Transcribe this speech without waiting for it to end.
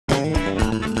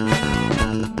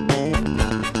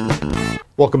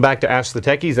Welcome back to Ask the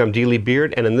Techies. I'm D.Lee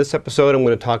Beard, and in this episode I'm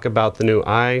going to talk about the new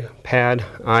iPad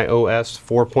iOS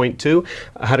 4.2,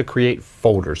 how to create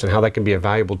folders and how that can be a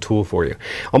valuable tool for you.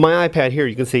 On my iPad here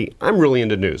you can see I'm really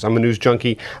into news. I'm a news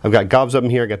junkie. I've got gobs of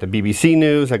them here. I got the BBC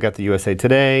News, I got the USA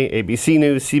Today, ABC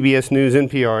News, CBS News,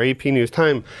 NPR, AP News,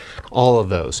 Time, all of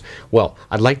those. Well,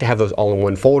 I'd like to have those all in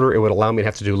one folder. It would allow me to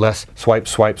have to do less swipe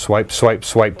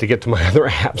to get to my other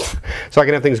apps. So I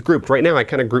can have things grouped. Right now I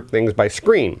kind of group things by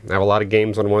screen. I have a lot of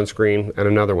games on one screen and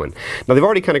another one. Now they've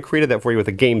already kind of created that for you with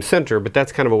a game center, but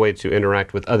that's kind of a way to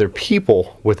interact with other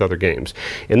people with other games.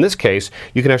 In this case,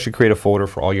 you can actually create a folder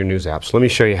for all your news apps. Let me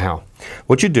show you how.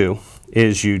 What you do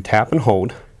is you tap and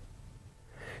hold,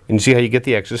 and you see how you get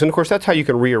the X's. And of course that's how you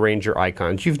can rearrange your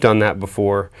icons. You've done that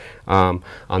before on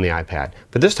the iPad.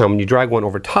 But this time when you drag one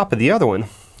over top of the other one,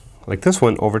 like this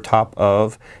one over top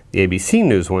of the ABC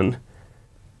News one,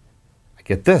 I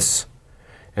get this.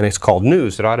 And it's called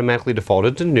News. It automatically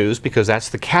defaulted to News because that's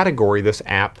the category this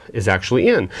app is actually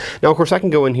in. Now of course I can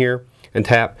go in here and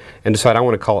tap and decide I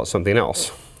want to call it something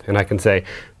else. And I can say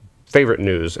Favorite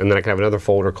News, and then I can have another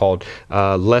folder called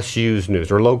Less Used News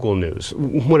or Local News,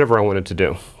 whatever I wanted to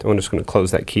do. So I'm just going to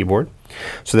close that keyboard.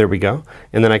 So there we go.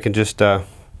 And then I can just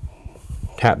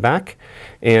tap back,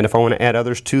 and if I want to add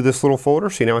others to this little folder,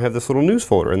 see now I have this little news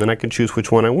folder, and then I can choose which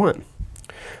one I want.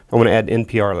 I want to add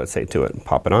NPR, let's say, to it.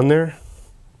 Pop it on there.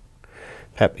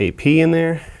 Tap AP in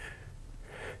there.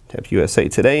 Tap USA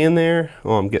Today in there.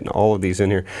 Oh, I'm getting all of these in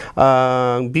here.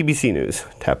 BBC News.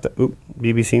 Tap that. Oop,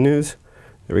 BBC News.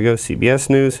 There we go. CBS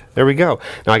News. There we go.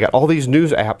 Now I got all these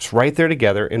news apps right there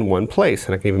together in one place,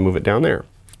 and I can even move it down there.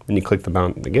 And you click the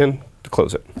button again to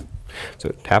close it. So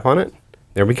tap on it.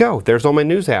 There we go. There's all my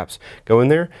news apps. Go in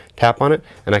there, tap on it,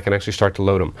 and I can actually start to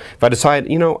load them. If I decide,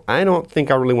 you know, I don't think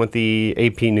I really want the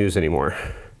AP News anymore,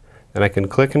 then I can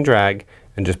click and drag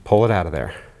and just pull it out of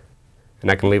there.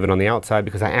 And I can leave it on the outside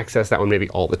because I access that one maybe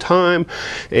all the time,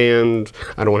 and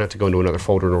I don't want to have to go into another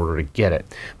folder in order to get it.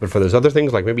 But for those other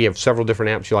things, like maybe you have several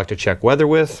different apps you like to check weather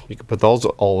with, you can put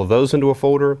all of those into a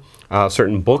folder.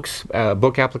 Certain books,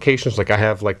 book applications, like I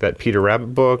have like that Peter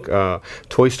Rabbit book,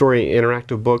 Toy Story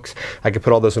interactive books, I could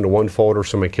put all those into one folder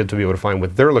so my kids will be able to find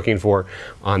what they're looking for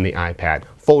on the iPad.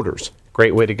 Folders,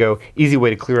 great way to go, easy way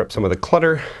to clear up some of the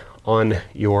clutter on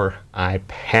your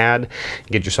iPad.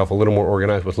 Get yourself a little more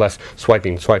organized with less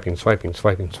swiping. Thanks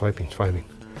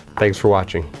for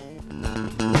watching.